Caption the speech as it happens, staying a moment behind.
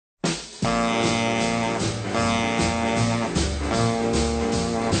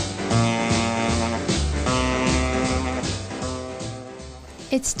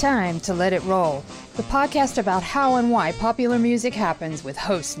It's time to Let It Roll, the podcast about how and why popular music happens with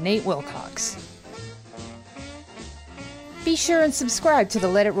host Nate Wilcox. Be sure and subscribe to the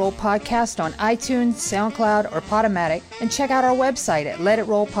Let It Roll podcast on iTunes, SoundCloud, or Podomatic, and check out our website at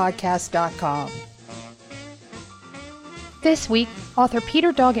letitrollpodcast.com. This week, author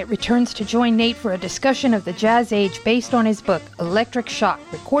Peter Doggett returns to join Nate for a discussion of the jazz age based on his book, Electric Shock,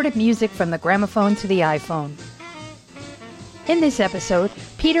 Recorded Music from the Gramophone to the iPhone. In this episode,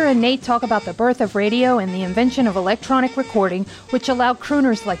 Peter and Nate talk about the birth of radio and the invention of electronic recording, which allowed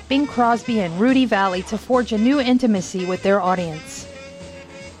crooners like Bing Crosby and Rudy Vallée to forge a new intimacy with their audience.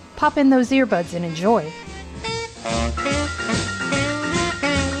 Pop in those earbuds and enjoy.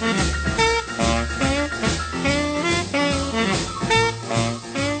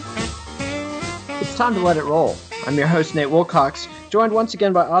 It's time to let it roll. I'm your host, Nate Wilcox, joined once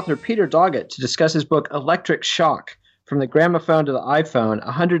again by author Peter Doggett to discuss his book, Electric Shock, From the Gramophone to the iPhone,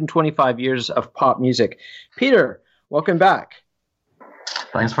 125 Years of Pop Music. Peter, welcome back.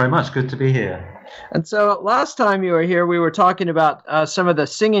 Thanks very much. Good to be here. And so last time you were here, we were talking about some of the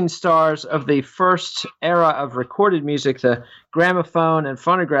singing stars of the first era of recorded music, the gramophone and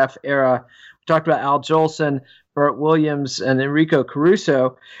phonograph era. We talked about Al Jolson, Bert Williams, and Enrico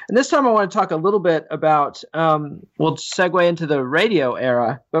Caruso. And this time I want to talk a little bit about, we'll segue into the radio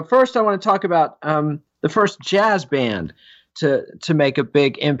era. But first I want to talk about the first jazz band to make a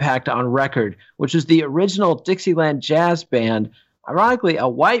big impact on record, which is the original Dixieland Jazz Band. Ironically, a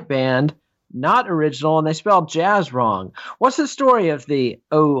white band, not original, and they spelled jazz wrong. What's the story of the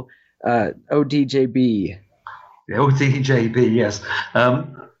ODJB? The ODJB, yes.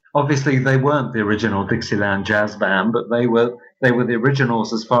 Obviously, they weren't the original Dixieland Jazz Band, but they were the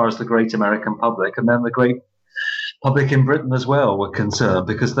originals as far as the great American public, and then the great public in Britain as well were concerned,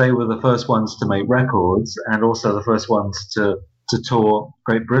 because they were the first ones to make records and also the first ones to tour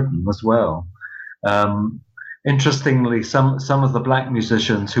Great Britain as well. Interestingly, some of the black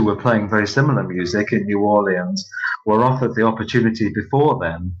musicians who were playing very similar music in New Orleans were offered the opportunity before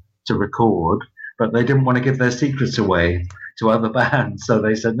then to record, but they didn't want to give their secrets away to other bands. So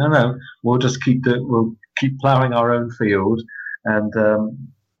they said, no, we'll just keep plowing our own field and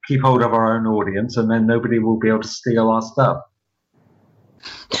keep hold of our own audience, and then nobody will be able to steal our stuff.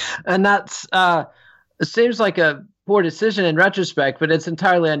 And that's it seems like a poor decision in retrospect, but it's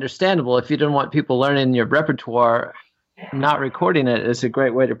entirely understandable. If you don't want people learning your repertoire, not recording it is a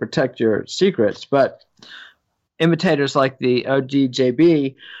great way to protect your secrets. But imitators like the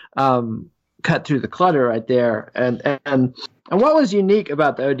ODJB cut through the clutter right there. And what was unique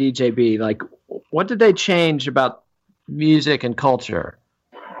about the ODJB? Like, what did they change about music and culture?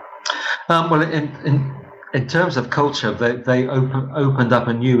 Well, in terms of culture, they opened up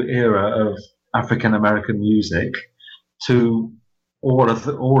a new era of African American music to all of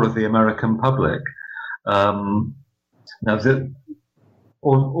the American public. Now, the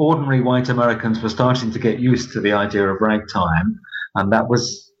ordinary white Americans were starting to get used to the idea of ragtime, and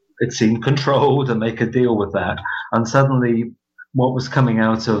it seemed controlled, and they could deal with that. And suddenly, what was coming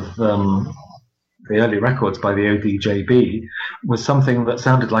out of the early records by the ODJB was something that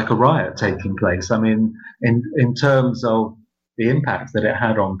sounded like a riot taking place. I mean, in terms of the impact that it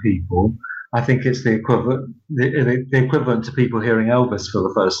had on people, I think it's the equivalent to people hearing Elvis for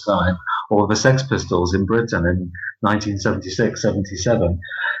the first time, or the Sex Pistols in Britain in 1976, 77.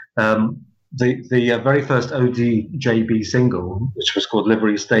 The very first ODJB single, which was called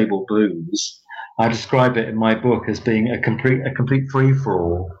Livery Stable Blues, I describe it in my book as being a complete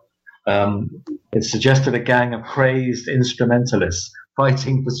free-for-all. It suggested a gang of crazed instrumentalists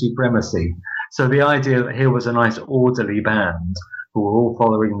fighting for supremacy. So the idea that here was a nice orderly band who were all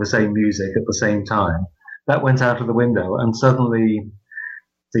following the same music at the same time, that went out of the window, and suddenly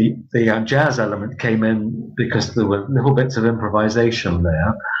the jazz element came in because there were little bits of improvisation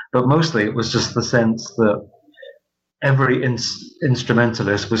there, but mostly it was just the sense that every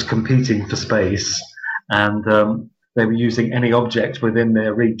instrumentalist was competing for space, and they were using any object within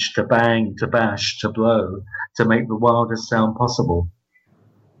their reach to bang, to bash, to blow, to make the wildest sound possible.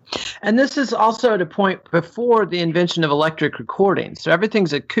 And this is also at a point before the invention of electric recording. So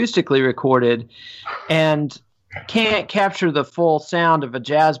everything's acoustically recorded and can't capture the full sound of a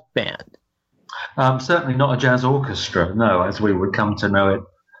jazz band. Certainly not a jazz orchestra, no, as we would come to know it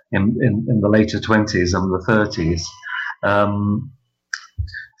in the later 20s and the 30s.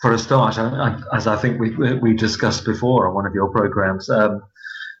 For a start, as I think we discussed before on one of your programs, the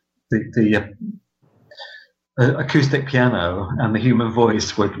acoustic piano and the human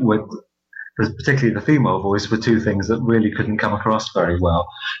voice would, particularly the female voice, were two things that really couldn't come across very well.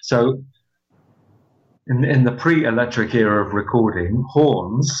 So in the pre-electric era of recording,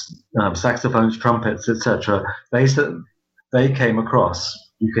 horns, saxophones, trumpets, etc., they came across.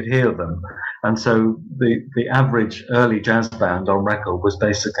 You could hear them. And so the average early jazz band on record was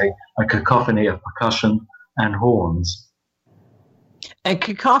basically a cacophony of percussion and horns. And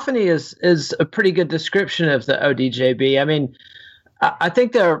cacophony is a pretty good description of the ODJB. I mean, I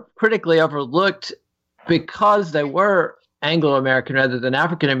think they're critically overlooked because they were Anglo-American rather than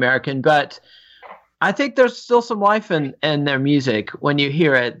African-American, but I think there's still some life in their music when you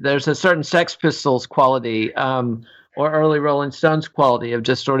hear it. There's a certain Sex Pistols quality, or early Rolling Stones quality of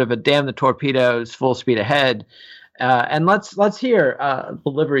just sort of a damn the torpedoes, full speed ahead. And let's hear the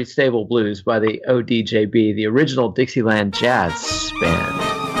Livery Stable Blues by the ODJB, the original Dixieland Jazz Band.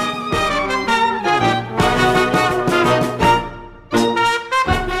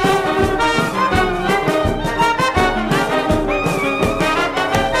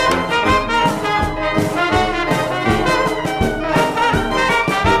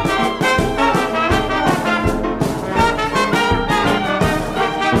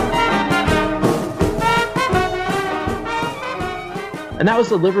 And that was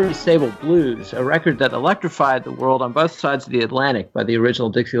the Livery Stable Blues, a record that electrified the world on both sides of the Atlantic by the original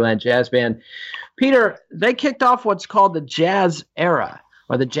Dixieland Jazz Band. Peter, they kicked off what's called the Jazz Era,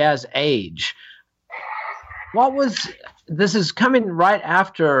 or the Jazz Age. This is coming right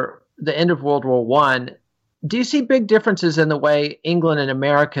after the end of World War I. Do you see big differences in the way England and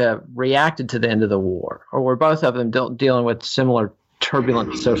America reacted to the end of the war? Or were both of them dealing with similar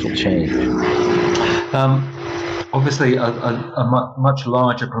turbulent social change? Obviously, a much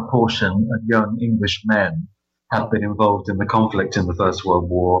larger proportion of young English men have been involved in the conflict in the First World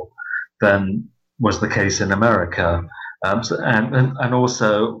War than was the case in America. And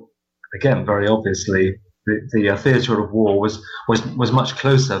also, again, very obviously, the theatre of war was much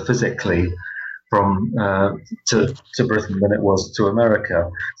closer physically from to Britain than it was to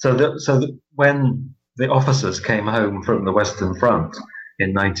America. So that when the officers came home from the Western Front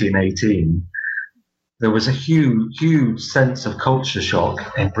in 1918, there was a huge sense of culture shock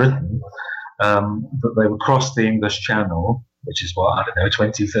in Britain, that they would cross the English Channel, which is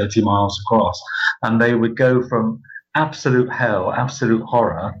 20, 30 miles across, and they would go from absolute hell, absolute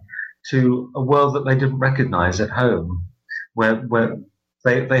horror, to a world that they didn't recognize at home, where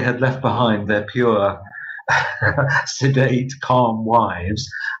they had left behind their pure, sedate, calm wives,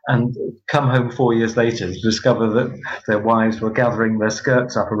 and come home 4 years later to discover that their wives were gathering their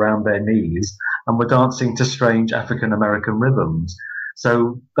skirts up around their knees and were dancing to strange African-American rhythms.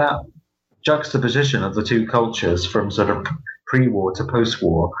 So that juxtaposition of the two cultures from sort of pre-war to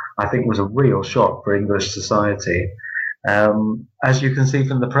post-war, I think was a real shock for English society. As you can see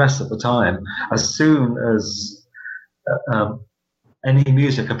from the press at the time, as soon as any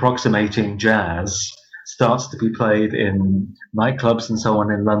music approximating jazz starts to be played in nightclubs and so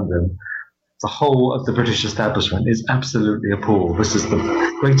on in London, the whole of the British establishment is absolutely appalled. This is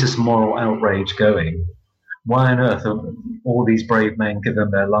the greatest moral outrage going. Why on earth are all these brave men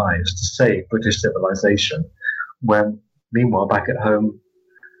given their lives to save British civilization, when, meanwhile, back at home,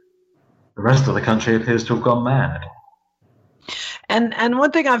 the rest of the country appears to have gone mad? And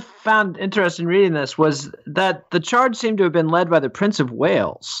one thing I found interesting reading this was that the charge seemed to have been led by the Prince of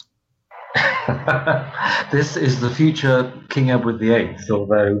Wales. This is the future King Edward VIII,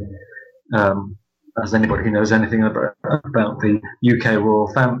 although, as anybody who knows anything about the UK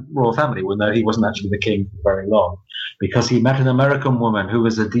royal family will know, he wasn't actually the king for very long, because he met an American woman who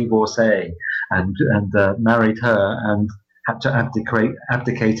was a divorcee and married her and had to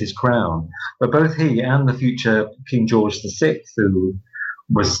abdicate his crown. But both he and the future King George VI, who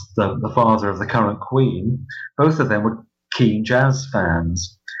was the father of the current Queen, both of them were keen jazz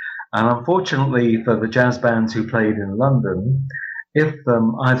fans. And unfortunately for the jazz bands who played in London, if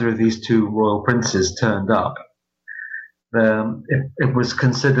either of these two royal princes turned up, it was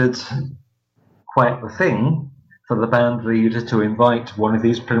considered quite the thing for the band leader to invite one of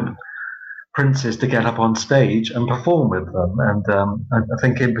these princes to get up on stage and perform with them. And I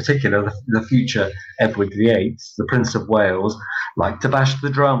think in particular the future Edward VIII, the Prince of Wales, liked to bash the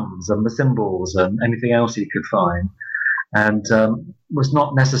drums and the cymbals and anything else he could find, and was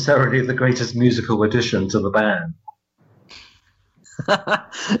not necessarily the greatest musical addition to the band.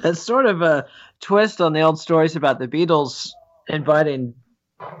 It's sort of a twist on the old stories about the Beatles inviting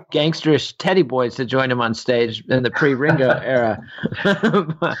gangsterish teddy boys to join him on stage in the pre-Ringo era.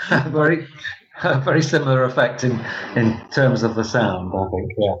 very similar effect in terms of the sound, I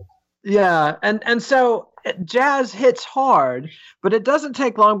think. Yeah, and so jazz hits hard, but it doesn't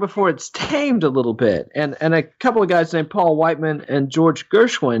take long before it's tamed a little bit. And a couple of guys named Paul Whiteman and George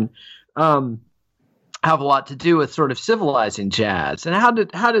Gershwin have a lot to do with sort of civilizing jazz. And how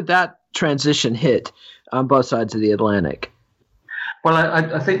did that transition hit on both sides of the Atlantic? Well,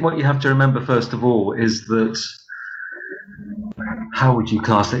 I think what you have to remember first of all is that, how would you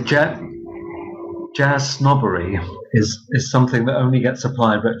class it? Jazz snobbery is something that only gets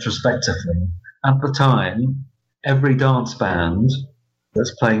applied retrospectively. At the time, every dance band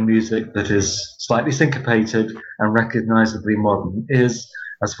that's playing music that is slightly syncopated and recognizably modern is,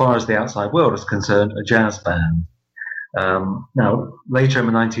 as far as the outside world is concerned, a jazz band. Now, later in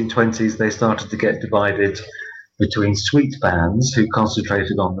the 1920s, they started to get divided between sweet bands who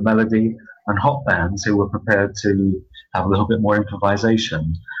concentrated on the melody and hot bands who were prepared to have a little bit more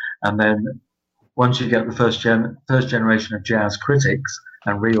improvisation. And then once you get the first generation of jazz critics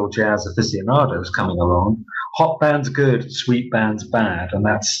and real jazz aficionados coming along, hot bands good, sweet bands bad, and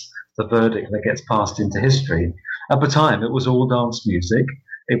that's the verdict that gets passed into history. At the time, it was all dance music.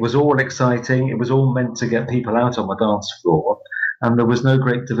 It was all exciting. It was all meant to get people out on the dance floor, and there was no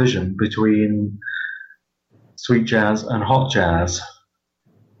great division between sweet jazz and hot jazz.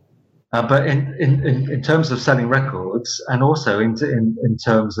 But in terms of selling records, and also in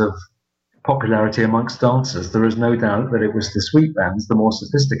terms of popularity amongst dancers, there is no doubt that it was the sweet bands, the more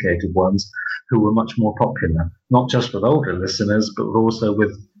sophisticated ones, who were much more popular, not just with older listeners, but also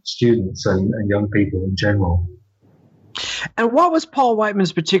with students and young people in general. And what was Paul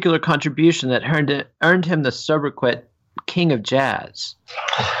Whiteman's particular contribution that earned him the sobriquet King of Jazz?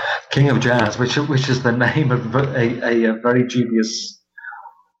 King of Jazz, which is the name of a very dubious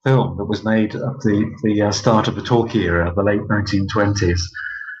film that was made at the start of the talkie era, the late 1920s,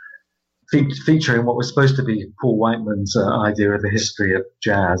 featuring what was supposed to be Paul Whiteman's idea of the history of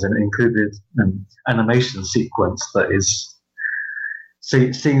jazz, and it included an animation sequence that is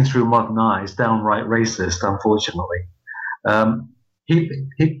seen through modern eyes, downright racist, unfortunately.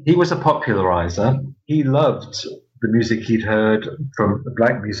 He was a popularizer. He loved the music he'd heard from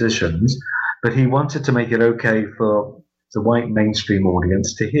black musicians, but he wanted to make it okay for the white mainstream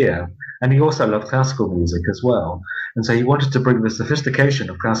audience to hear. And he also loved classical music as well. And so he wanted to bring the sophistication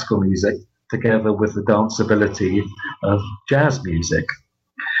of classical music together with the danceability of jazz music.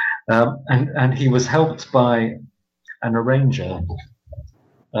 And he was helped by an arranger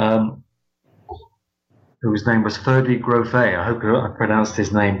whose name was Ferdy Grofé. I hope I pronounced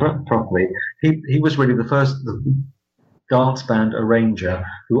his name properly. He was really the first dance band arranger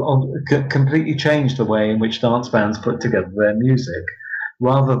who completely changed the way in which dance bands put together their music.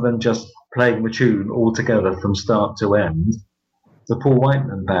 Rather than just playing the tune all together from start to end, the Paul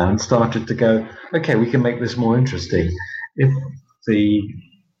Whiteman band started to go, okay, we can make this more interesting. If the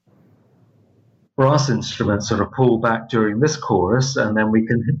brass instruments sort of pull back during this chorus, and then we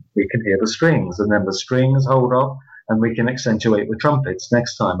can hear the strings, and then the strings hold off, and we can accentuate the trumpets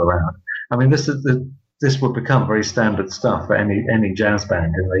next time around. I mean, this would become very standard stuff for any jazz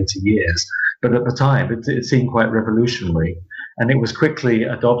band in later years. But at the time, it seemed quite revolutionary. And it was quickly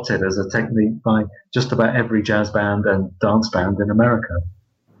adopted as a technique by just about every jazz band and dance band in America.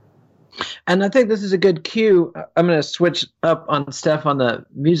 And I think this is a good cue. I'm going to switch up on Steph on the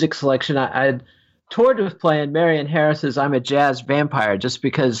music selection. I toured with playing Marion Harris's I'm a Jazz Vampire just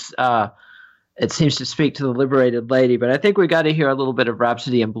because it seems to speak to the liberated lady. But I think we got to hear a little bit of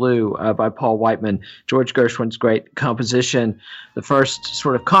Rhapsody in Blue by Paul Whiteman, George Gershwin's great composition, the first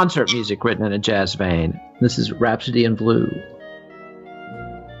sort of concert music written in a jazz vein. This is Rhapsody in Blue.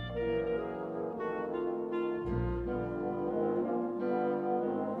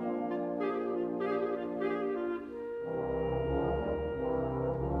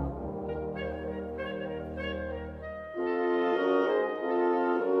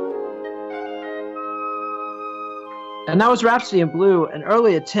 And that was Rhapsody in Blue, an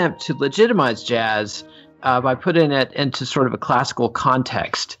early attempt to legitimize jazz by putting it into sort of a classical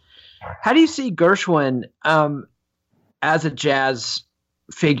context. How do you see Gershwin as a jazz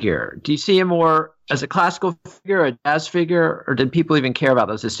figure? Do you see him more as a classical figure, a jazz figure, or did people even care about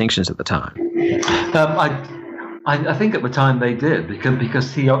those distinctions at the time? I think at the time they did,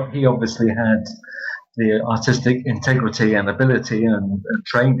 because he obviously had the artistic integrity and ability and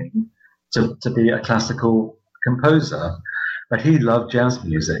training to be a classical composer, but he loved jazz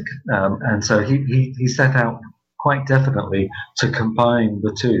music, and so he set out quite definitely to combine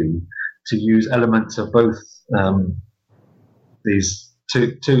the two, to use elements of both these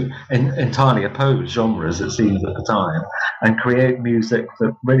two entirely opposed genres, it seems at the time, and create music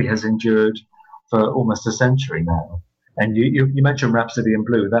that really has endured for almost a century now. And you mentioned Rhapsody in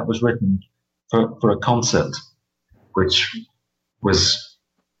Blue. That was written for a concert, which was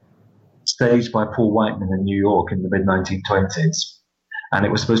staged by Paul Whiteman in New York in the mid-1920s. and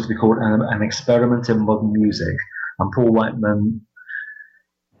it was supposed to be called an experiment in modern music. And Paul Whiteman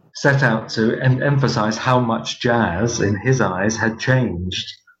set out to emphasize how much jazz, in his eyes, had changed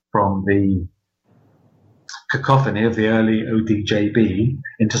from the cacophony of the early ODJB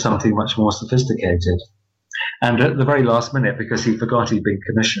into something much more sophisticated. And at the very last minute, because he forgot he'd been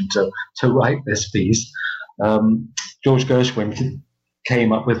commissioned to write this piece, George Gershwin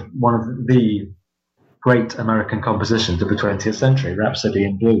came up with one of the great American compositions of the 20th century, Rhapsody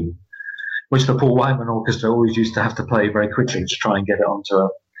in Blue, which the Paul Whiteman Orchestra always used to have to play very quickly to try and get it onto a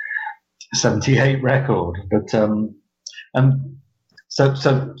 78 record. But and so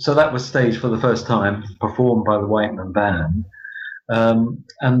that was staged for the first time, performed by the Whiteman Band,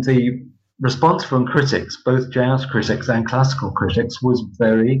 and the response from critics, both jazz critics and classical critics, was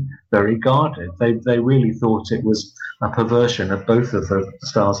very, very guarded. They really thought it was a perversion of both of the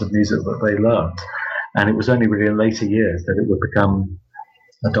styles of music that they loved, and it was only really in later years that it would become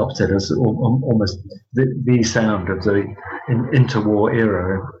adopted as almost the sound of the interwar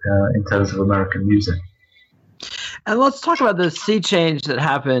era in terms of American music. And let's talk about the sea change that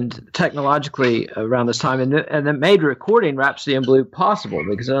happened technologically around this time, and that made recording Rhapsody in Blue possible,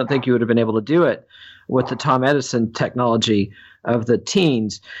 because I don't think you would have been able to do it with the Tom Edison technology of the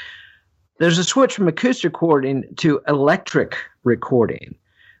teens. There's a switch from acoustic recording to electric recording,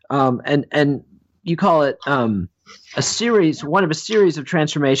 and you call it one of a series of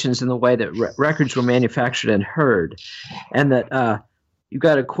transformations in the way that records were manufactured and heard. And that you've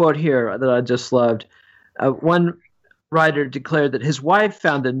got a quote here that I just loved. One writer declared that his wife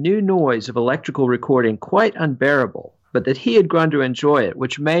found the new noise of electrical recording quite unbearable, but that he had grown to enjoy it,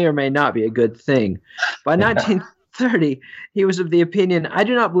 which may or may not be a good thing. By 1930, he was of the opinion, I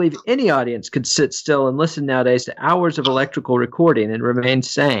do not believe any audience could sit still and listen nowadays to hours of electrical recording and remain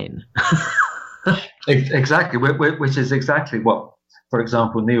sane. Exactly, which is exactly what, for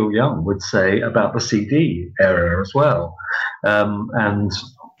example, Neil Young would say about the CD era as well.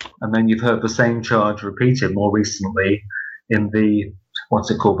 And then you've heard the same charge repeated more recently in the,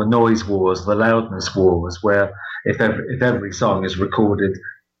 the noise wars, the loudness wars, where if every song is recorded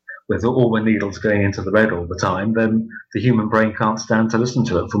with all the needles going into the red all the time, then the human brain can't stand to listen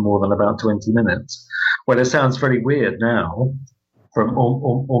to it for more than about 20 minutes. Well, it sounds very weird now from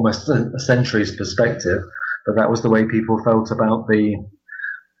almost a century's perspective, but that was the way people felt about the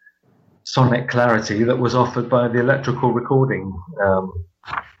sonic clarity that was offered by the electrical recording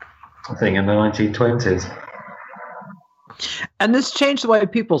thing in the 1920s. And this changed the way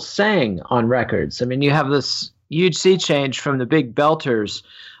people sang on records. I mean, you have this huge sea change from the big belters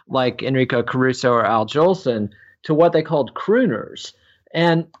like Enrico Caruso or Al Jolson to what they called crooners.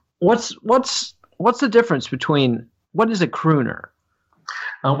 And what's the difference between, what is a crooner?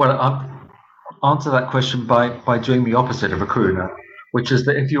 Well, I'll answer that question by doing the opposite of a crooner, which is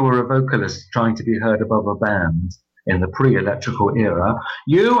that if you were a vocalist trying to be heard above a band in the pre-electrical era,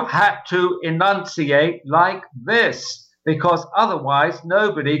 you had to enunciate like this, because otherwise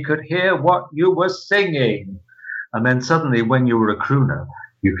nobody could hear what you were singing. And then suddenly, when you were a crooner,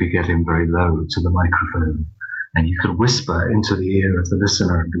 you could get in very low to the microphone, and you could whisper into the ear of the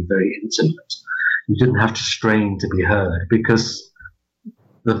listener and be very intimate. You didn't have to strain to be heard, because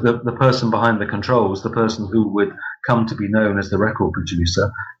the person behind the controls, the person who would come to be known as the record producer,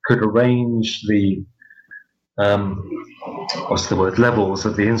 could arrange the levels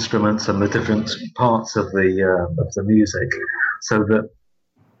of the instruments and the different parts of the music, so that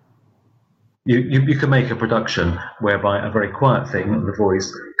you can make a production whereby a very quiet thing, the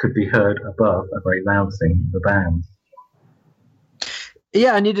voice, could be heard above a very loud thing, the band.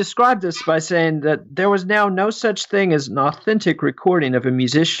 Yeah, and you described this by saying that there was now no such thing as an authentic recording of a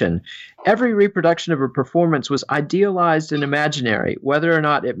musician. Every reproduction of a performance was idealized and imaginary, whether or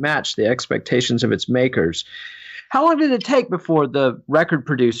not it matched the expectations of its makers. How long did it take before the record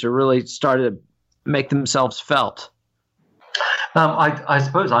producer really started to make themselves felt? I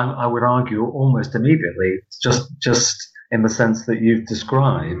suppose I would argue almost immediately, just in the sense that you've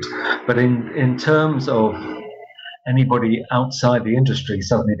described. But in terms of anybody outside the industry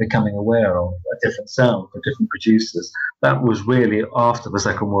suddenly becoming aware of a different sound for different producers, that was really after the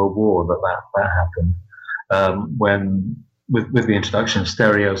Second World War that happened, when with the introduction of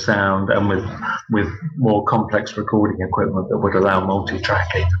stereo sound and with more complex recording equipment that would allow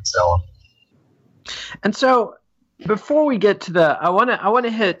multi-tracking and so on. And so, before we get to I want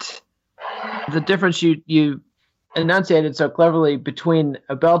to hit the difference you enunciated so cleverly between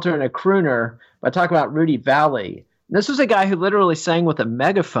a belter and a crooner by talking about Rudy Vallée. This was a guy who literally sang with a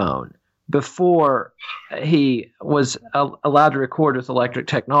megaphone before he was allowed to record with electric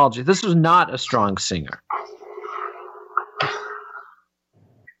technology. This was not a strong singer.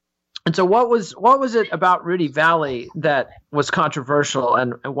 And so what was it about Rudy Vallée that was controversial,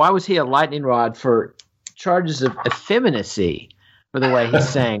 and why was he a lightning rod for charges of effeminacy for the way he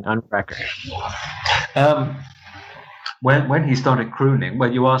sang on record? When he started crooning,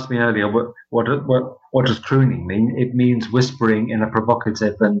 well, you asked me earlier, what does crooning mean? It means whispering in a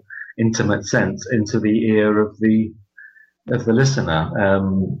provocative and intimate sense into the ear of the listener,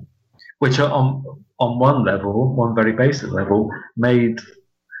 which on one level, one very basic level, made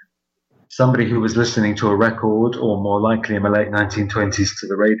somebody who was listening to a record, or more likely in the late 1920s to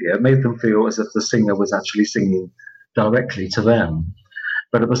the radio, made them feel as if the singer was actually singing directly to them.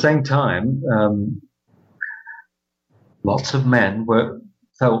 But at the same time, lots of men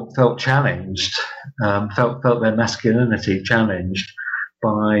felt challenged, felt their masculinity challenged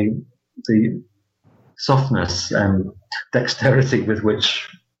by the softness and dexterity with which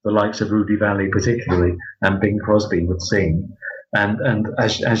the likes of Rudy Vallée, particularly, and Bing Crosby would sing. And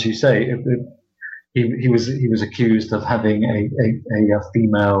as you say, he was accused of having a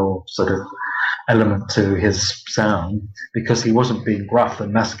female sort of element to his sound because he wasn't being gruff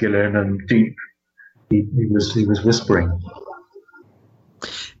and masculine and deep. He was whispering.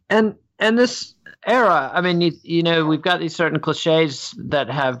 And this era, I mean, you know, we've got these certain cliches that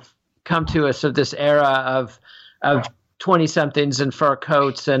have come to us of this era of 20-somethings in fur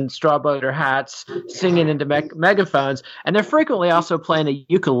coats and straw boater hats singing into megaphones, and they're frequently also playing a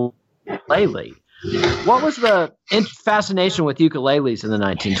ukulele. What was the fascination with ukuleles in the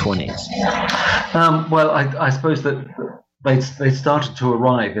 1920s? Well, I suppose that they started to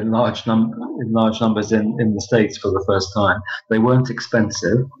arrive in large numbers in the States for the first time. They weren't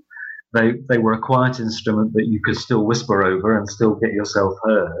expensive. They were a quiet instrument that you could still whisper over and still get yourself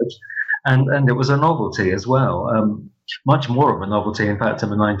heard, and it was a novelty as well. Much more of a novelty, in fact, in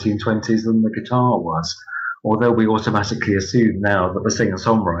the 1920s than the guitar was. Although we automatically assume now that the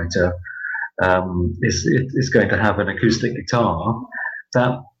singer-songwriter is going to have an acoustic guitar,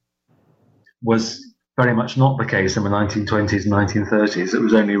 that was very much not the case in the 1920s and 1930s. It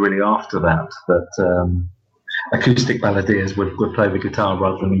was only really after that acoustic balladeers would play the guitar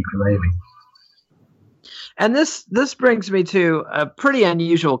rather than ukulele. And this brings me to a pretty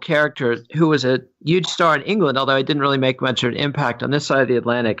unusual character who was a huge star in England, although he didn't really make much of an impact on this side of the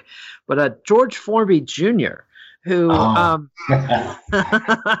Atlantic. But George Formby Jr., who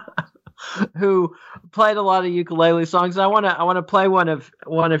who played a lot of ukulele songs. And I want to play one of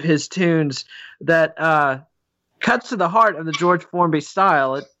his tunes that cuts to the heart of the George Formby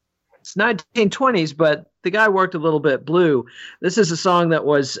style. It's 1920s, but the guy worked a little bit blue. This is a song that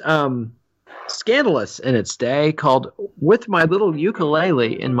was scandalous in its day, called "With My Little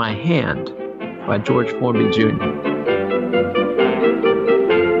Ukulele in My Hand" by George Formby Jr.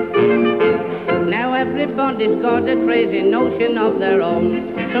 Now everybody's got a crazy notion of their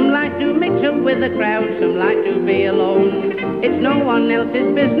own. Some like to mix up with the crowd, some like to be alone. It's no one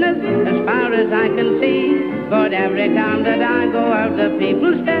else's business as far as I can see. But every time that I go out, the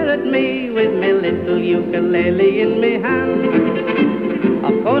people stare at me with my little ukulele in my hand.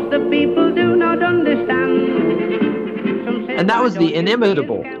 Of course the people do not understand. And that was the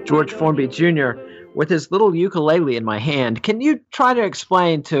inimitable George Formby Jr. with his little ukulele in my hand. Can you try to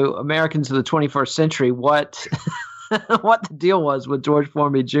explain to Americans of the 21st century what what the deal was with George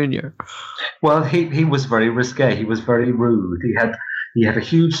Formby Jr.? Well, he was very risque. He was very rude. He had a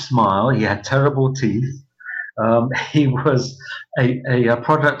huge smile. He had terrible teeth. He was a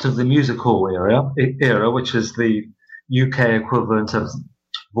product of the music hall era, which is the UK equivalent of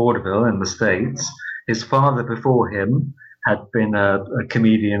vaudeville in the States. His father before him had been a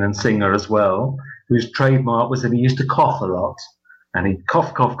comedian and singer as well, whose trademark was that he used to cough a lot. And he'd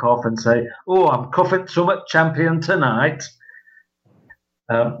cough, cough, cough and say, "Oh, I'm coughing so much champion tonight."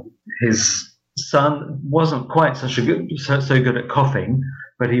 His son wasn't quite so good at coughing,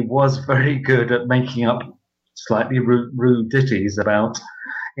 but he was very good at making up slightly rude ditties about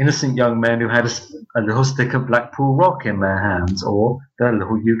innocent young men who had a little stick of Blackpool Rock in their hands, or their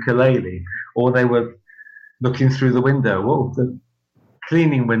little ukulele, or they were looking through the window,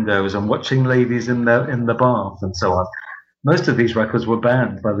 cleaning windows and watching ladies in the bath and so on. Most of these records were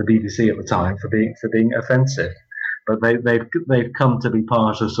banned by the BBC at the time for being offensive, but they've come to be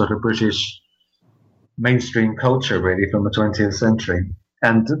part of sort of British mainstream culture really from the 20th century.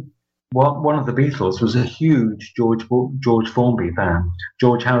 And one of the Beatles was a huge George Formby fan.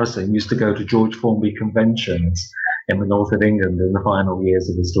 George Harrison used to go to George Formby conventions in the north of England in the final years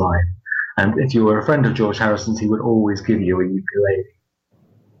of his life. And if you were a friend of George Harrison's, he would always give you a ukulele.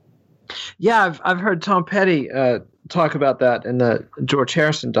 Yeah, I've heard Tom Petty talk about that in the George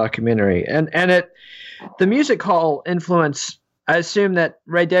Harrison documentary, and the music hall influence I assume that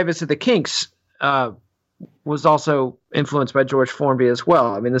Ray Davies of the Kinks was also influenced by George Formby as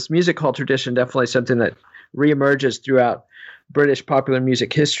well. I mean, this music hall tradition definitely something that reemerges throughout British popular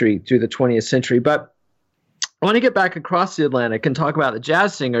music history through the 20th century. But I want to get back across the Atlantic and talk about the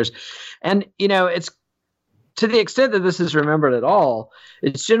jazz singers. And, it's to the extent that this is remembered at all,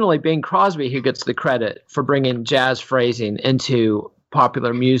 it's generally Bing Crosby who gets the credit for bringing jazz phrasing into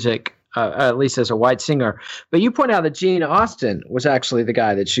popular music, at least as a white singer. But you point out that Gene Austin was actually the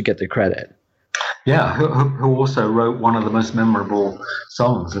guy that should get the credit. Yeah, who also wrote one of the most memorable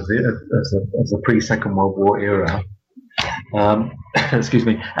songs of the pre-Second World War era. Excuse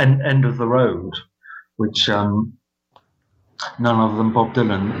me, and End of the Road, which none other than Bob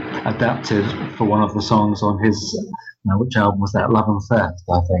Dylan adapted for one of the songs on his, which album was that? Love and Theft,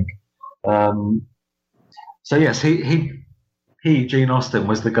 I think. So yes, he, Gene Austin,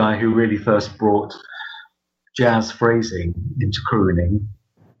 was the guy who really first brought jazz phrasing into crooning.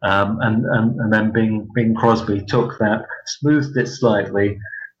 And then Bing Crosby took that, smoothed it slightly,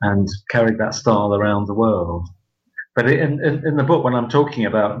 and carried that style around the world. But in the book, when I'm talking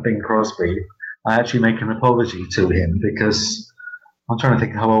about Bing Crosby, I actually make an apology to him, because I'm trying to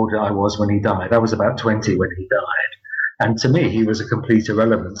think how old I was when he died. I was about 20 when he died. And to me, he was a complete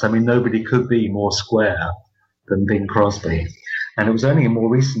irrelevance. I mean, nobody could be more square than Bing Crosby. And it was only in more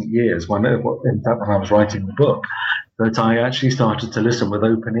recent years, when I was writing the book, that I actually started to listen with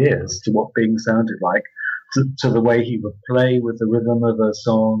open ears to what Bing sounded like, to the way he would play with the rhythm of a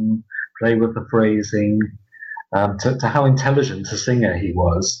song, play with the phrasing, to how intelligent a singer he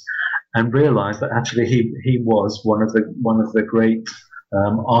was, and realised that actually he was one of the great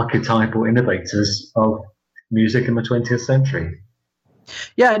archetypal innovators of music in the 20th century.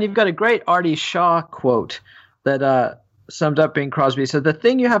 Yeah, and you've got a great Artie Shaw quote that summed up Bing Crosby. So the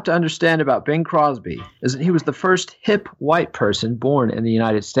thing you have to understand about Bing Crosby is that he was the first hip white person born in the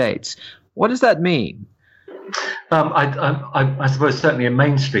United States. What does that mean? I suppose certainly in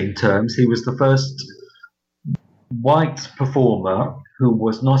mainstream terms, he was the first white performer who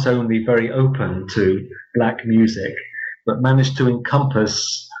was not only very open to black music, but managed to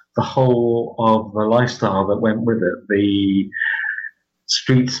encompass the whole of the lifestyle that went with it, the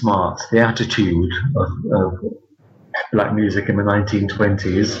street smart, the attitude of black music in the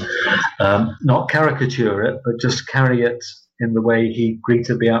 1920s, not caricature it, but just carry it in the way he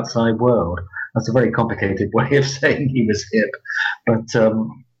greeted the outside world. That's a very complicated way of saying he was hip, but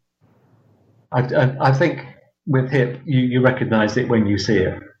I think with hip, you recognize it when you see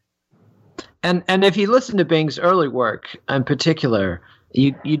it. And if you listen to Bing's early work in particular,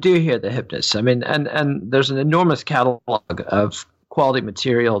 you do hear the hipness. I mean, and there's an enormous catalog of quality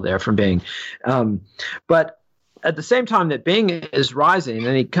material there from Bing. But at the same time that Bing is rising,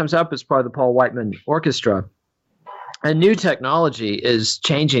 and he comes up as part of the Paul Whiteman Orchestra, a new technology is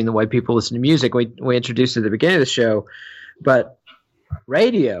changing the way people listen to music. We introduced it at the beginning of the show, but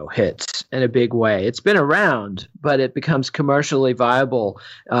radio hits in a big way. It's been around, but it becomes commercially viable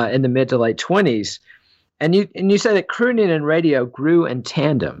in the mid to late 20s. And you said that crooning and radio grew in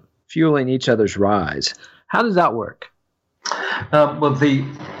tandem, fueling each other's rise. How does that work? Well, the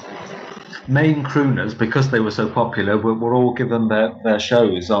main crooners, because they were so popular, were all given their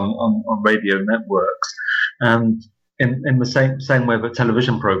shows on radio networks. And in the same way that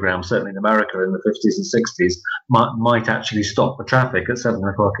television programs, certainly in America in the 50s and 60s, might actually stop the traffic at 7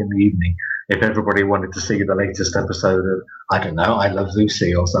 o'clock in the evening if everybody wanted to see the latest episode of, I don't know, I Love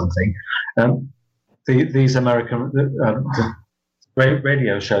Lucy or something. These American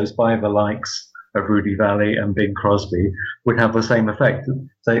radio shows by the likes of Rudy Vallée and Bing Crosby would have the same effect.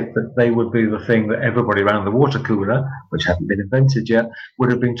 They would be the thing that everybody around the water cooler, which hadn't been invented yet,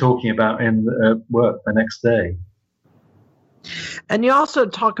 would have been talking about in work the next day. And you also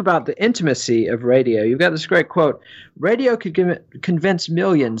talk about the intimacy of radio. You've got this great quote: radio could convince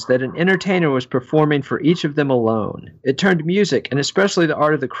millions that an entertainer was performing for each of them alone. It turned music, and especially the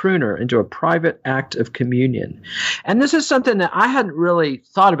art of the crooner, into a private act of communion. And this is something that I hadn't really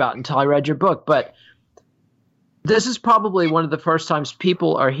thought about until I read your book, but this is probably one of the first times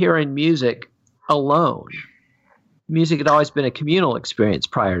people are hearing music alone. Music had always been a communal experience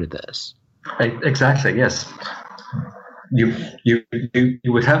prior to this. Exactly, yes. You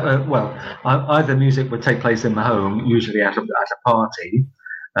would have either music would take place in the home, usually at a party.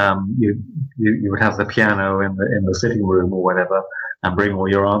 You would have the piano in the sitting room or whatever, and bring all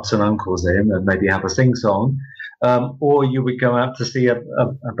your aunts and uncles in, and maybe have a sing song, or you would go out to see a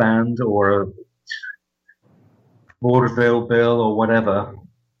band or a vaudeville bill or whatever,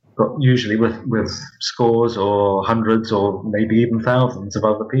 but usually with scores or hundreds or maybe even thousands of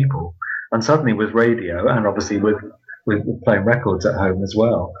other people. And suddenly with radio, and obviously with with playing records at home as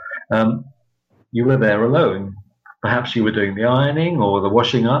well. You were there alone. Perhaps you were doing the ironing or the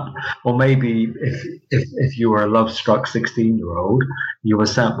washing up, or maybe if you were a love-struck 16-year-old, you were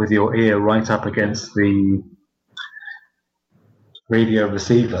sat with your ear right up against the radio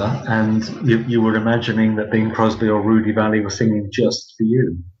receiver, and you were imagining that Bing Crosby or Rudy Valley were singing just for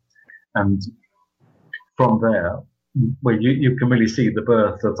you. And from there, well, you can really see the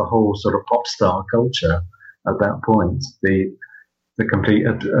birth of the whole sort of pop star culture at that point, the complete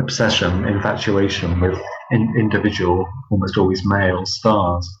obsession, infatuation with individual, almost always male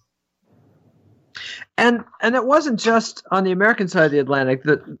stars. And it wasn't just on the American side of the Atlantic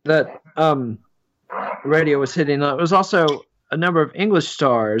that radio was hitting. It was also a number of English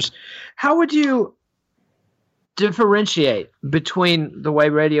stars. How would you differentiate between the way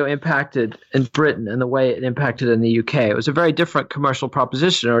radio impacted in Britain and the way it impacted in the UK? It was a very different commercial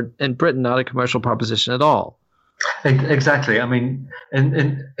proposition, or in Britain, not a commercial proposition at all. Exactly. I mean,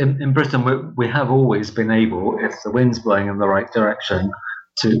 in Britain, we have always been able, if the wind's blowing in the right direction,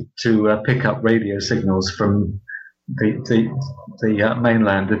 to pick up radio signals from the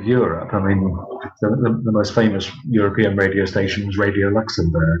mainland of Europe. I mean, the most famous European radio station was Radio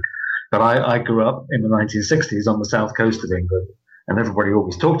Luxembourg. But I grew up in the 1960s on the south coast of England, and everybody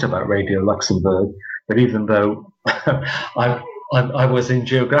always talked about Radio Luxembourg. But even though I was in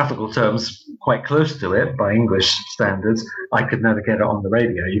geographical terms quite close to it by English standards, I could never get it on the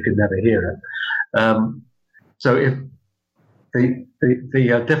radio. You could never hear it. So if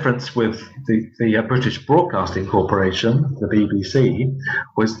the difference with the British Broadcasting Corporation, the BBC,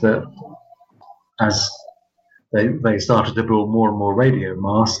 was that as they started to build more and more radio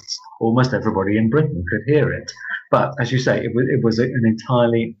masts, almost everybody in Britain could hear it. But as you say, it was an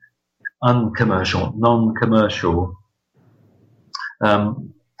entirely uncommercial, non-commercial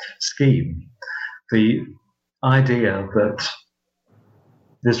scheme. The idea that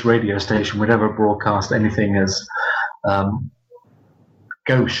this radio station would ever broadcast anything as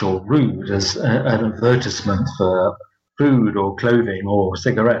gauche or rude as an advertisement for food or clothing or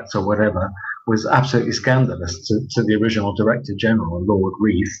cigarettes or whatever was absolutely scandalous to the original Director General, Lord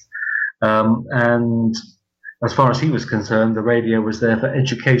Reith. And as far as he was concerned, the radio was there for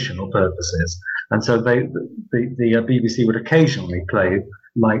educational purposes. And so the BBC would occasionally play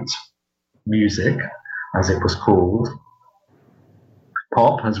light music, as it was called,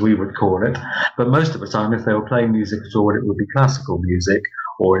 pop, as we would call it. But most of the time, if they were playing music at all, it would be classical music,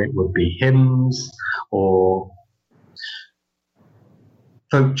 or it would be hymns, or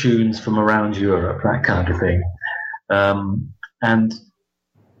folk tunes from around Europe, that kind of thing. And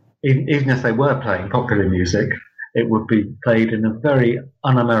even if they were playing popular music, it would be played in a very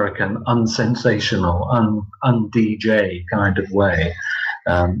un-American, unsensational, un-DJ kind of way.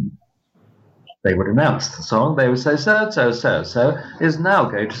 They would announce the song. They would say, so is now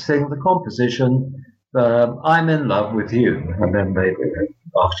going to sing the composition, I'm in love with you. And then they,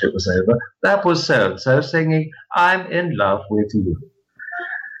 after it was over, that was so singing, I'm in love with you.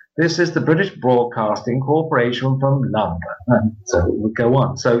 This is the British Broadcasting Corporation from London. And so it would go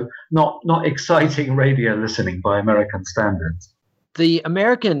on. So not exciting radio listening by American standards. The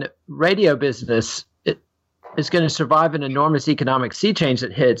American radio business is going to survive an enormous economic sea change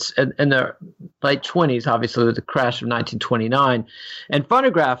that hits in the late 20s, obviously, with the crash of 1929. And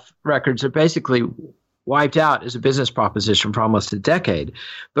phonograph records are basically wiped out as a business proposition for almost a decade.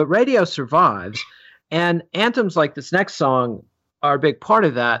 But radio survives, and anthems like this next song are a big part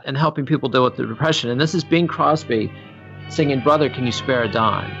of that and helping people deal with the Depression. And this is Bing Crosby singing Brother, Can You Spare a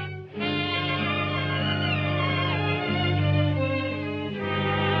Dime?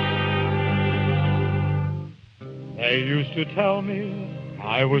 They used to tell me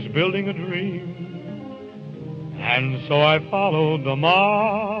I was building a dream, and so I followed the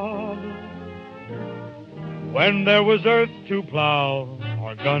mob. When there was earth to plow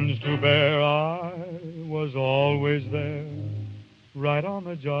or guns to bear, I was always there, right on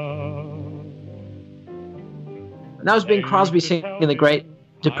the job. And that was Bing Crosby singing the great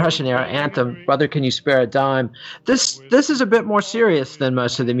Depression era anthem, Brother, Can You Spare a Dime? This is a bit more serious than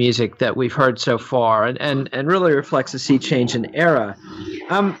most of the music that we've heard so far, and really reflects a sea change in era.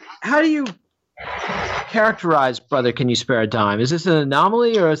 How do you characterize Brother, Can You Spare a Dime? Is this an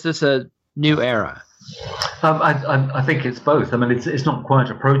anomaly, or is this a new era? I think it's both. I mean, it's not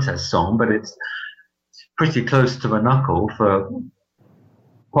quite a protest song, but it's pretty close to a knuckle for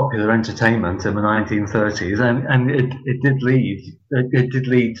popular entertainment in the 1930s, and it did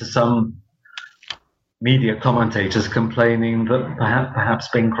lead to some media commentators complaining that perhaps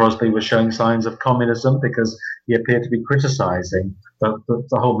Bing Crosby was showing signs of communism because he appeared to be criticizing the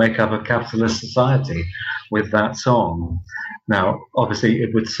whole makeup of capitalist society, with that song. Now, obviously,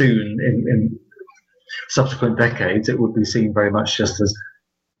 it would soon, in subsequent decades, it would be seen very much just as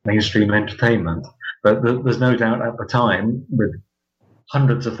mainstream entertainment. But there's no doubt at the time, with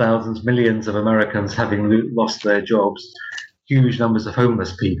hundreds of thousands, millions of Americans having lost their jobs, huge numbers of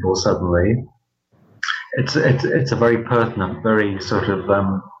homeless people suddenly, it's a very pertinent, very sort of,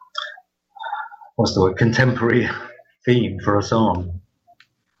 contemporary theme for a song.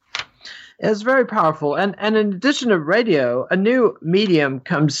 It's very powerful. And in addition to radio, a new medium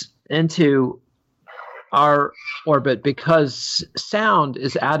comes into our orbit because sound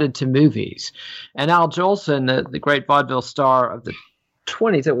is added to movies. And Al Jolson, the great vaudeville star of the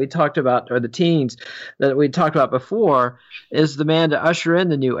 20s that we talked about, or the teens that we talked about before, is the man to usher in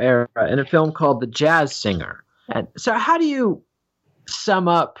the new era in a film called The Jazz Singer. And so how do you sum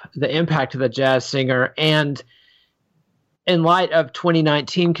up the impact of The Jazz Singer, and in light of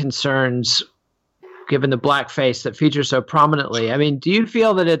 2019 concerns, given the blackface that features so prominently? I mean, do you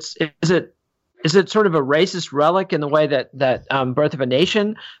feel that is it sort of a racist relic in the way that Birth of a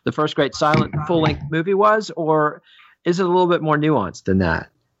Nation, the first great silent full-length movie, was, or is it a little bit more nuanced than that?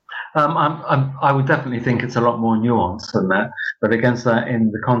 I would definitely think it's a lot more nuanced than that. But against that,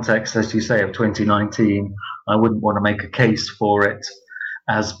 in the context, as you say, of 2019, I wouldn't want to make a case for it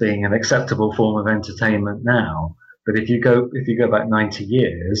as being an acceptable form of entertainment now. But if you go back 90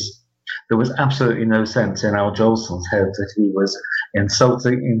 years, there was absolutely no sense in Al Jolson's head that he was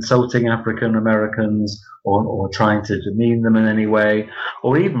insulting African Americans or trying to demean them in any way,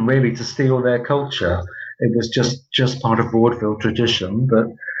 or even really to steal their culture. It was just part of vaudeville tradition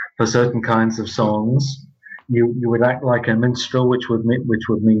that for certain kinds of songs, you would act like a minstrel, which would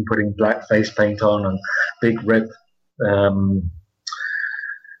mean putting black face paint on and big red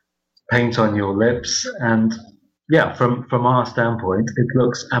paint on your lips. And yeah, from our standpoint, it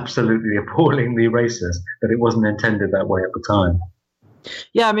looks absolutely appallingly racist, but it wasn't intended that way at the time.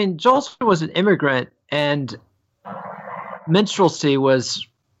 Yeah, I mean, Jolson was an immigrant, and minstrelsy was,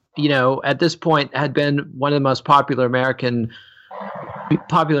 at this point had been one of the most popular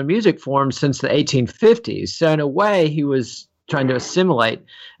music forms since the 1850s. So in a way, he was trying to assimilate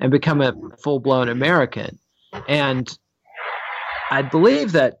and become a full-blown American. And I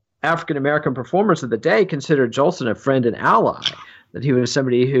believe that African-American performers of the day considered Jolson a friend and ally, that he was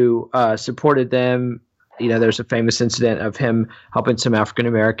somebody who supported them. There's a famous incident of him helping some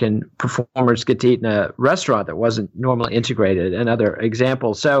African-American performers get to eat in a restaurant that wasn't normally integrated, and other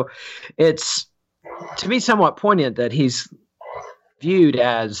examples. So it's, to me, somewhat poignant that he's viewed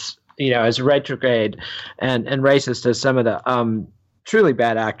as, as retrograde and racist as some of the truly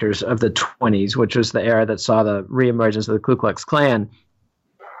bad actors of the 20s, which was the era that saw the reemergence of the Ku Klux Klan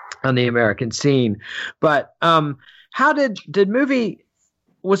on the American scene. But how did movie,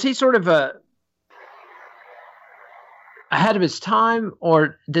 was he sort of ahead of his time,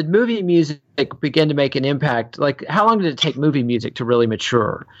 or did movie music begin to make an impact? Like, how long did it take movie music to really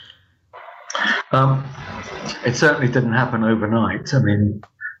mature? It certainly didn't happen overnight. I mean,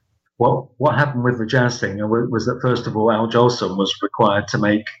 what happened with The Jazz Singer was that, first of all, Al Jolson was required to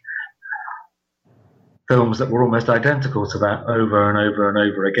make films that were almost identical to that over and over and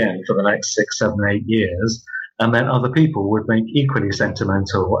over again for the next 6, 7, 8 years. And then other people would make equally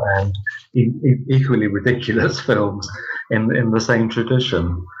sentimental and equally ridiculous films in the same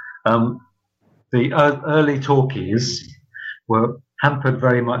tradition. The early talkies were hampered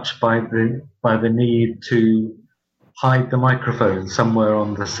very much by the need to hide the microphone somewhere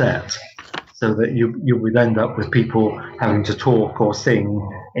on the set, so that you would end up with people having to talk or sing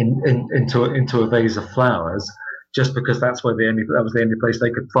into a vase of flowers, just because that was the only place they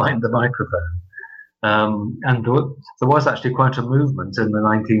could find the microphone. And there was actually quite a movement in the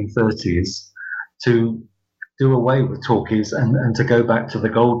 1930s to do away with talkies and to go back to the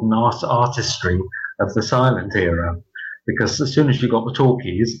golden artistry of the silent era. Because as soon as you got the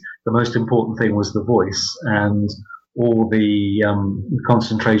talkies, the most important thing was the voice, and all the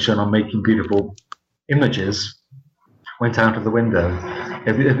concentration on making beautiful images went out of the window.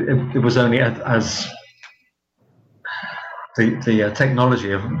 It was only as the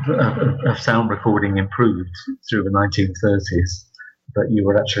technology of sound recording improved through the 1930s that you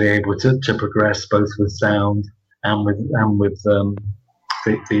were actually able to progress both with sound and with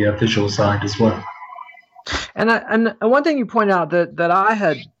the visual side as well. And one thing you pointed out that I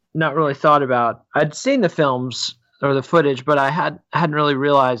had not really thought about, I'd seen the films or the footage, but I hadn't really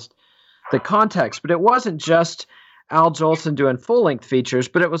realized the context. But it wasn't just Al Jolson doing full-length features,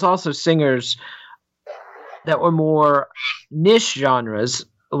 but it was also singers that were more niche genres,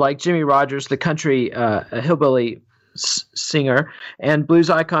 like Jimmie Rodgers, the country hillbilly singer, and blues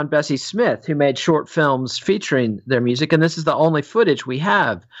icon Bessie Smith, who made short films featuring their music. And this is the only footage we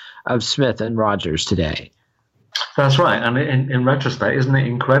have of Smith and Rogers today. That's right. And in retrospect, isn't it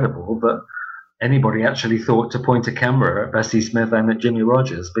incredible that anybody actually thought to point a camera at Bessie Smith and at Jimmie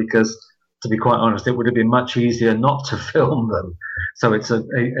Rodgers? Because, to be quite honest, it would have been much easier not to film them. So it's a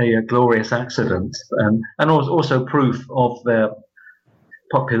glorious accident, and also proof of their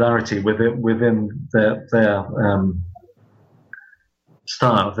popularity within their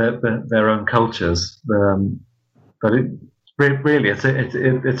style, their own cultures. But really, it's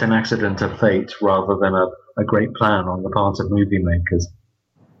an accident of fate rather than a great plan on the part of movie makers.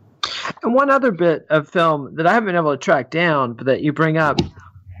 And one other bit of film that I haven't been able to track down, but that you bring up,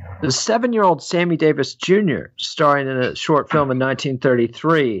 the 7-year-old Sammy Davis Jr. starring in a short film in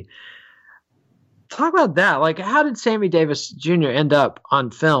 1933. Talk about that. Like, how did Sammy Davis Jr. end up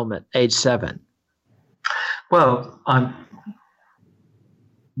on film at age 7? Well, I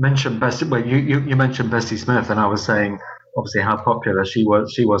mentioned Bessie. Well, you mentioned Bessie Smith, and I was saying obviously how popular she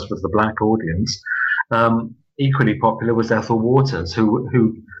was with the black audience. Equally popular was Ethel Waters, who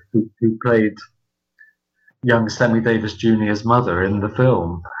played young Sammy Davis Jr.'s mother in the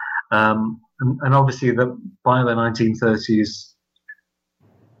film. And obviously, by the 1930s,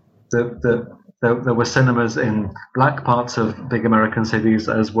 there were cinemas in black parts of big American cities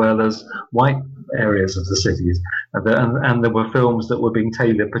as well as white areas of the cities, and there were films that were being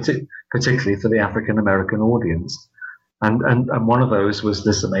tailored particularly for the African American audience. And one of those was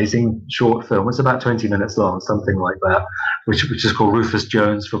this amazing short film. It's about 20 minutes long, something like that, which is called Rufus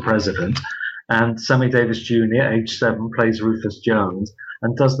Jones for President. And Sammy Davis Jr., age 7, plays Rufus Jones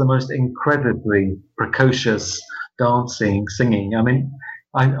and does the most incredibly precocious dancing, singing. I mean,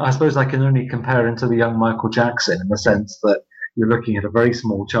 I suppose I can only compare him to the young Michael Jackson in the sense that you're looking at a very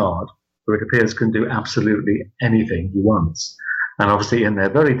small child who it appears can do absolutely anything he wants. And obviously, in their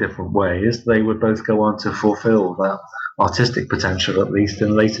very different ways, they would both go on to fulfill their artistic potential, at least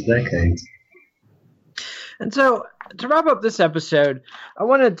in later decades. And so, to wrap up this episode, I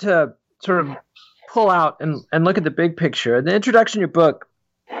wanted to sort of pull out and look at the big picture. In the introduction to your book,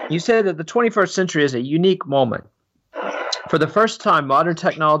 you say that the 21st century is a unique moment. For the first time, modern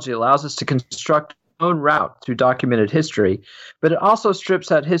technology allows us to construct our own route through documented history, but it also strips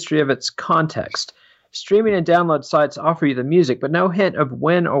that history of its context. Streaming and download sites offer you the music, but no hint of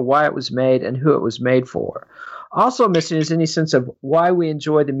when or why it was made and who it was made for. Also missing is any sense of why we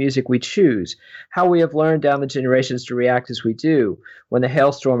enjoy the music we choose, how we have learned down the generations to react as we do when the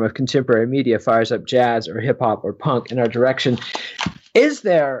hailstorm of contemporary media fires up jazz or hip-hop or punk in our direction. Is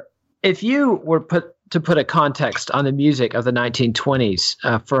there, if you were to put a context on the music of the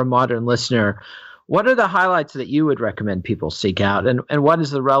 1920s for a modern listener, what are the highlights that you would recommend people seek out, and what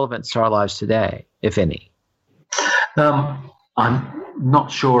is the relevance to our lives today, if any? I'm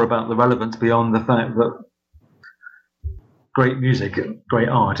not sure about the relevance beyond the fact that great music, great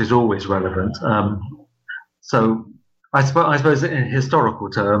art is always relevant. So I suppose in historical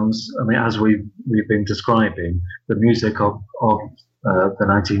terms, I mean, as we've been describing, the music of the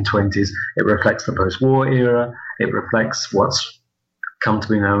 1920s, it reflects the post-war era, it reflects what's come to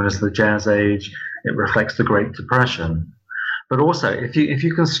be known as the Jazz Age, it reflects the Great Depression. But also, if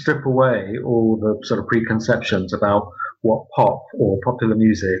you can strip away all the sort of preconceptions about what pop or popular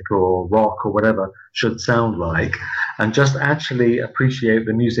music or rock or whatever should sound like, and just actually appreciate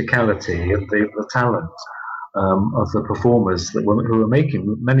the musicality and the talent of the performers who were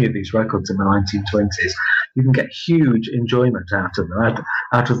making many of these records in the 1920s, you can get huge enjoyment out of them,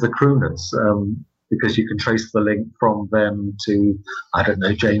 out of the crooners, because you can trace the link from them to, I don't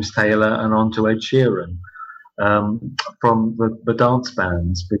know, James Taylor and on to Ed Sheeran, from the dance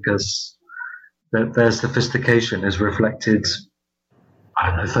bands, because their sophistication is reflected, I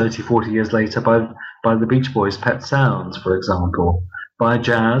don't know, 30, 40 years later by the Beach Boys' Pet Sounds, for example, by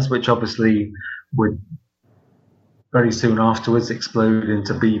jazz, which obviously would very soon afterwards explode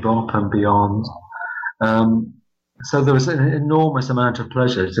into bebop and beyond. So there was an enormous amount of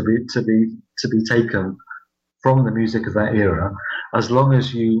pleasure to be taken from the music of that era, as long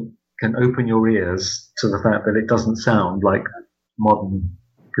as you can open your ears to the fact that it doesn't sound like modern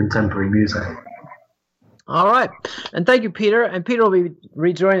contemporary music. All right. And thank you, Peter. And Peter will be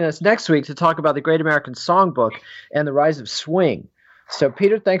rejoining us next week to talk about the Great American Songbook and the rise of swing. So,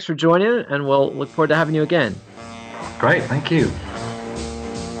 Peter, thanks for joining, and we'll look forward to having you again. Great. Thank you.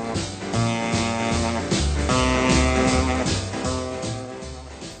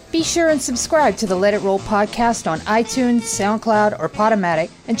 Be sure and subscribe to the Let It Roll podcast on iTunes, SoundCloud, or Podomatic,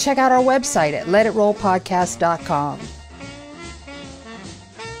 and check out our website at letitrollpodcast.com.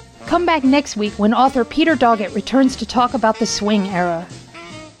 Come back next week when author Peter Doggett returns to talk about the swing era.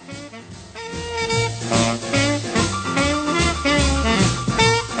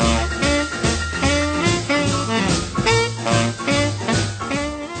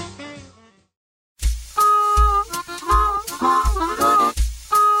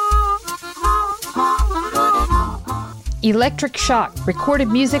 Electric Shock, recorded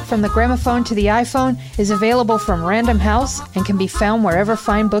music from the gramophone to the iPhone, is available from Random House and can be found wherever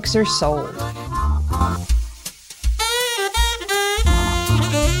fine books are sold.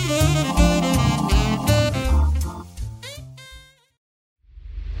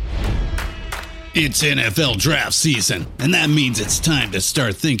 It's NFL draft season, and that means it's time to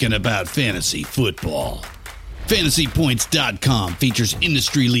start thinking about fantasy football. FantasyPoints.com features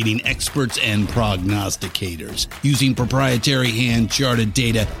industry-leading experts and prognosticators using proprietary hand-charted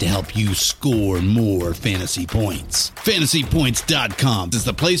data to help you score more fantasy points. FantasyPoints.com is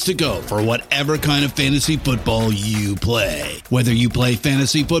the place to go for whatever kind of fantasy football you play. Whether you play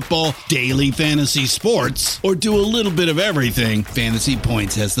fantasy football, daily fantasy sports, or do a little bit of everything, Fantasy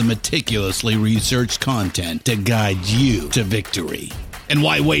Points has the meticulously researched content to guide you to victory. And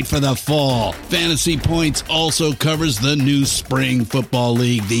why wait for the fall? Fantasy Points also covers the new spring football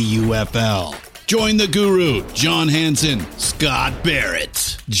league, the UFL. Join the guru, John Hansen, Scott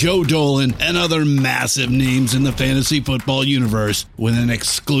Barrett, Joe Dolan, and other massive names in the fantasy football universe with an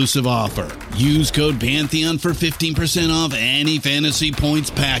exclusive offer. Use code Pantheon for 15% off any Fantasy Points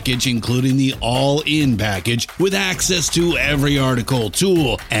package, including the all-in package, with access to every article,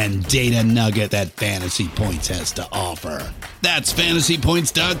 tool, and data nugget that Fantasy Points has to offer. That's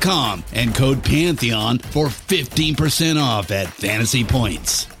FantasyPoints.com and code Pantheon for 15% off at Fantasy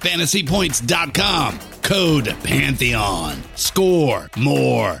Points. FantasyPoints.com, code Pantheon. Score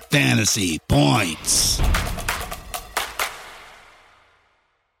more fantasy points.